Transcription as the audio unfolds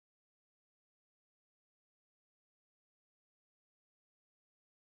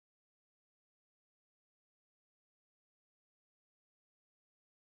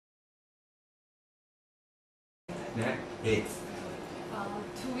That pain.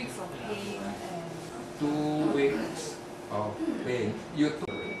 2 weeks of pain and 2 weeks of pain. You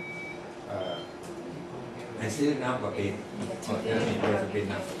and still now got pain. Oh, tell me where's the pain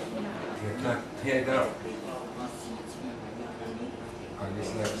now? Here go. On this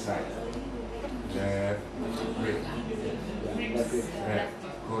left side. Left rib. Left.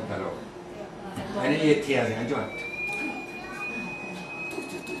 Go below. And then you tear the joint.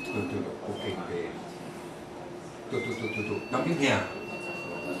 Okay, pain. Đóng tiếp theo.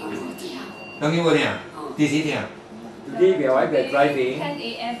 Đóng tiếp theo. Tí xí theo. Today we are driving 10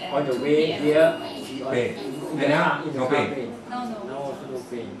 a.m. and on the 2 way p.m. here. Pain. And now no pain. No. No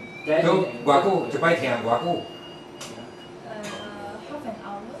pain. Then So, quả cũ, chụp bài theo quả cũ. Half an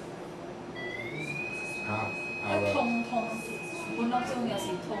hour. Our 痛半粒鐘有時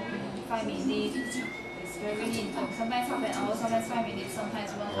痛5 minutes. It's very intense. Sometimes half an hour, sometimes 5 minutes,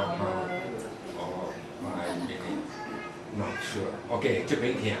 sometimes 1 hour. or 5 minutes. Not sure. Okay, chụp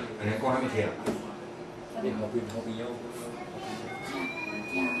bài theo. And then có 20 theo. mình học viên nhau.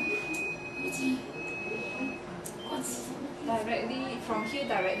 Directly from here,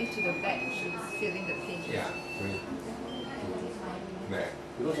 directly to the back, she's feeling the pain. Yeah. Back.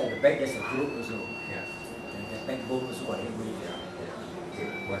 Because at the back there's a group also. Yeah. And the backbone also got heavy.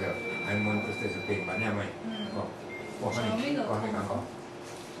 What else? I'm on to the pain, but never mind. Có hai con có.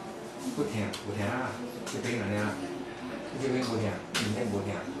 Bút theo, chụp bài này nha. Chụp bài bút theo, nhìn thấy bút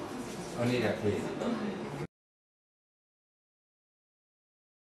theo. Only that pain.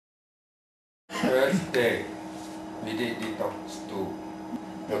 First day, we did detox too.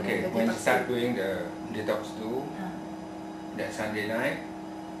 Okay, when you start doing the detox too, that Sunday night,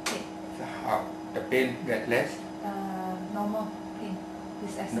 how the pain get less? Normal pain.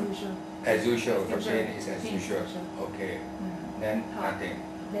 It's as usual. As usual, the As pain usual. is as Pain usual. as usual. Okay, then nothing.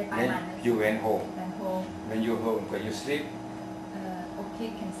 Then Then you went home. Went home. When you home, when you sleep, Okay,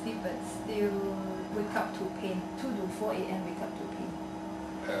 can sleep, but still wake up to pain. 2 to 4 a.m. wake up to pain.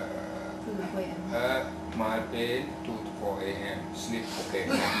 2 to 4 a.m. Mild pain, 2 to 4 a.m. Sleep okay.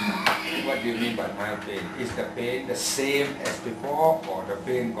 What do you mean by mild pain? Is the pain the same as before, or the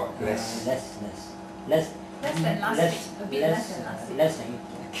pain got less? Less than last week. A bit less than last week. Less than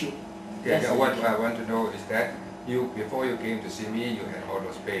acute. Yeah, what I want to know is that before you came to see me, you had all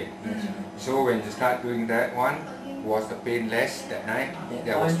those pain. So when you start doing that one, was the pain less that night?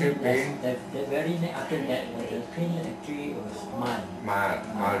 There was still pain? The very night after that, the pain actually was mild.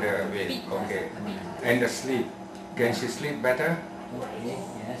 Milder a bit. Okay. And the sleep, can she sleep better? Okay,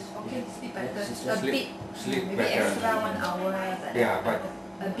 yes. Okay, sleep better. Sleep- A bit. Sleep Maybe better. extra 1 hour. Yeah, but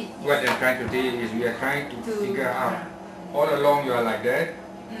a bit. what I'm trying to do is we are trying to figure out all along you are like that,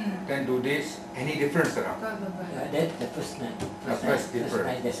 then do this, any difference or not? That's the first night. The first difference.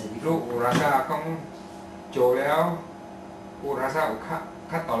 night there's a ลูก difference. อุราซาของโจแล้วอุราซาอุ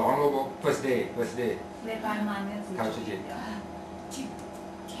คัดต่อรองโลก first day 礼拜晚嘅時靠出去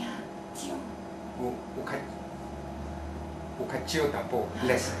อุคัดเชี่ยวแต่โป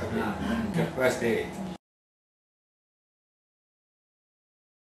less a bit the first day.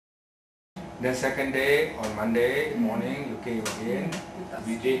 Then second day on Monday morning you came again.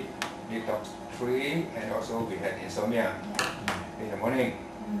 We did detox 3 and also we had insomnia in the morning.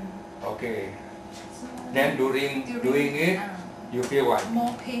 Okay. Then during doing it, you feel what?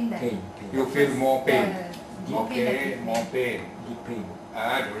 more pain than Pain. You feel more pain. more pain Okay, than more pain. Deep pain.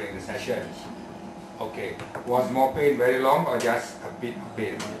 During the session. Okay. Was more pain very long or just a bit of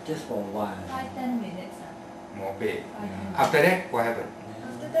pain? Just for a while. 5-10 minutes. More pain. 5-10. After that, what happened?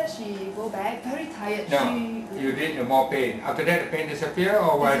 After that, she go back very tired. No, you did more pain. After that, the pain disappear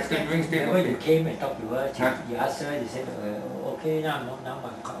or while still doing still Whenever you pain? came and talked to her, Huh? you asked her, you said, okay, now I'm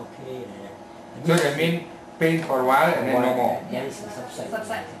okay. So that means pain for a while and then no more. Then it's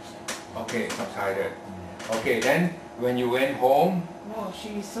subside. Okay, subsided. Okay, then when you went home, Oh,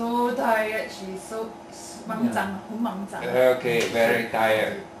 she's so tired. She's so 猛震，好猛震。 okay, very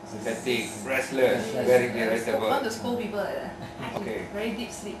tired, fatigue, restless, very irritable. Want to scold people like that. Okay. Very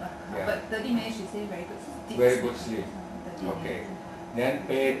deep sleep. Yeah. But 30 minutes she say very good. Deep Very good sleep. 30 Okay. minutes. Then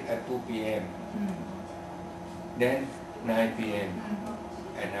pain at 2 p.m. Then 9 p.m.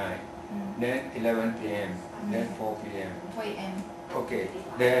 at night. Then 11 p.m. Then 4 p.m. 4 a.m. Okay.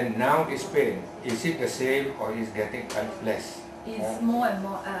 Then now is pain. Is it the same or is getting less? It's more and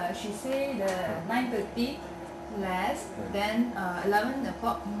more. She say the 9:30 less, then 11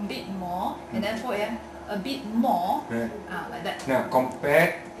 o'clock a bit more, and then 4 a.m. a bit more. Like that. Now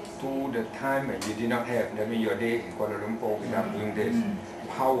compared to the time when you did not have, that means your day in Kuala Lumpur without doing this,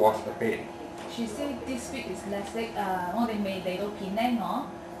 how was the pain? She say this week is less. 我哋未嚟到 Penang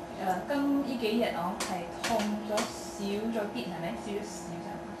今呢幾日我係痛咗少咗啲，係咪？少咗少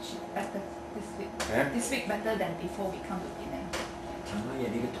就 better this week. This week better than before we come to Penang.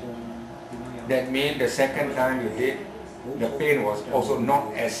 That means the second time you did, the pain was also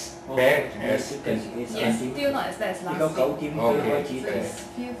not as bad as Yes, still not as bad as last week. Okay. So it's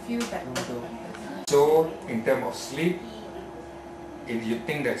feel better. So in terms of sleep, if you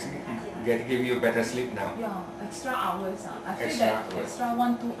think that give you better sleep now. Yeah, extra hours. I feel Extra that hours. extra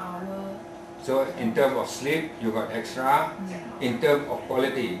 1-2 hours. So in terms of sleep, you got extra. In terms of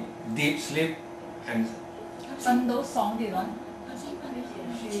quality, deep sleep and 瞓到爽啲咯。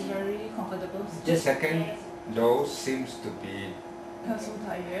She's very comfortable. the second dose seems to be Her so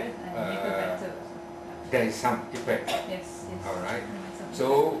tired and make her better. there is some effect. Yes, yes. All right. Some- So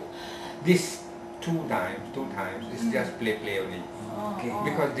this two times is just play only. Oh, Okay. oh.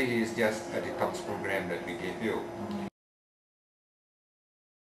 Because this is just a detox program that we gave you.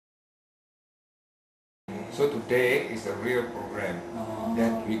 So today is a real program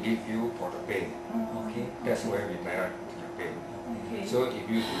that we give you for the pain. Okay. That's where we direct the pain. Okay. So if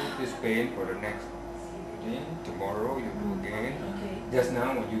you do this pain for the next day, tomorrow you do again. Okay. Just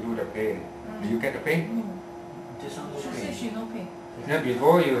now when you do the pain, do you get the pain? Just some She said she no pain. Now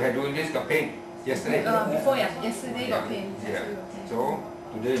before you had doing this got pain yesterday. Before yesterday got pain. Yeah. Yesterday got pain. So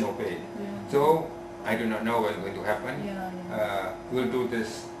today no pain. Yeah. So I do not know what's going to happen. Yeah. We'll do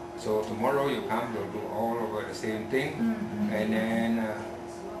this. So tomorrow you come, you'll do all over the same thing, and then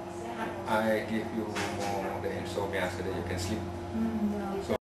I give you more the insomnia so that you can sleep. Yeah.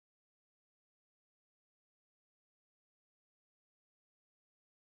 So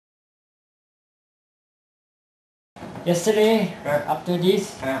Yesterday, Huh? after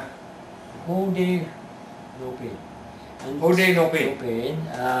this, uh, whole day, no pain. And whole day no no pain. pain.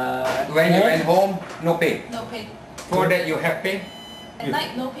 When you then- went home, no pain. No pain. For that you have pain. At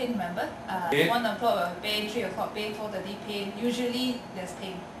night, no pain, remember? Yeah. 1 o'clock pain, 3 o'clock pain, 4:30 pain. Usually there's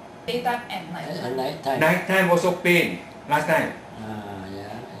pain. Daytime and night. At night time. Nighttime also pain. Last time. Yeah.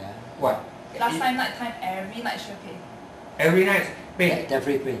 What? Last time night time, every night sure pain. Every night pain.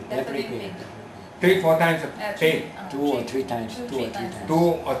 Every pain. Definitely Every pain. pain. 3-4 times pain. Two or three times. Two, Two or three three times. times. 2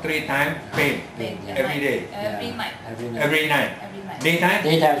 or 3 times pain. Pain. Yeah. At Every night. day. Every Yeah. night. Every night. Every night. Every night. Daytime.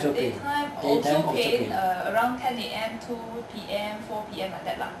 Daytime also pain. Daytime Daytime also also pain, pain. around 10 a.m., 2 p.m., 4 p.m. like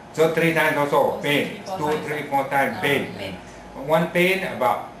that lah. So 3 times also Also pain. 3-4 2, times. 3, 4 times pain. Pain. One pain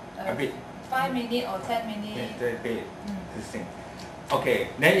about a bit. 5 minutes or 10 minutes. Pain. This thing. Okay.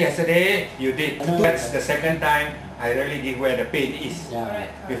 Then yesterday you did. That's the second time I really give where the pain is. Yeah.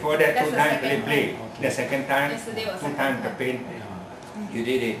 Correct. Before that, That's 2 the times second play. time. The second time, Yesterday was 2 second times the time. pain. Yeah. You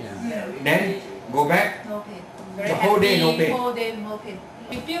did it. Yeah. Then go back. No pain. Very The whole day, happy, no pain. Whole day no pain.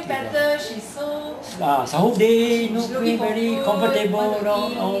 We feel better. She's so. So whole day, no she's pain, looking for very food, comfortable. want to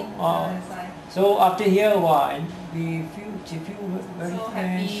No, eat. That's why. So after here, wow, and she feel very So fresh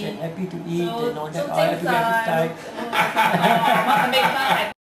happy. and happy to eat and all that. So Oh, I have to get this time.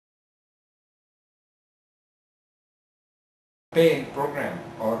 Pain program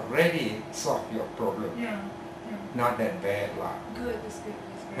already solve your problem. Yeah. Not that bad lah. Good. It's good.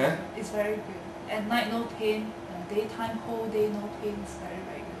 It's very Huh? good. It's very good. At night no pain. Daytime whole day no pain. It's very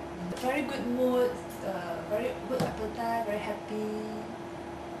very good. Very good mood. Very good appetite. Very happy.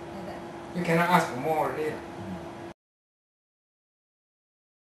 Like that. You cannot ask for more already.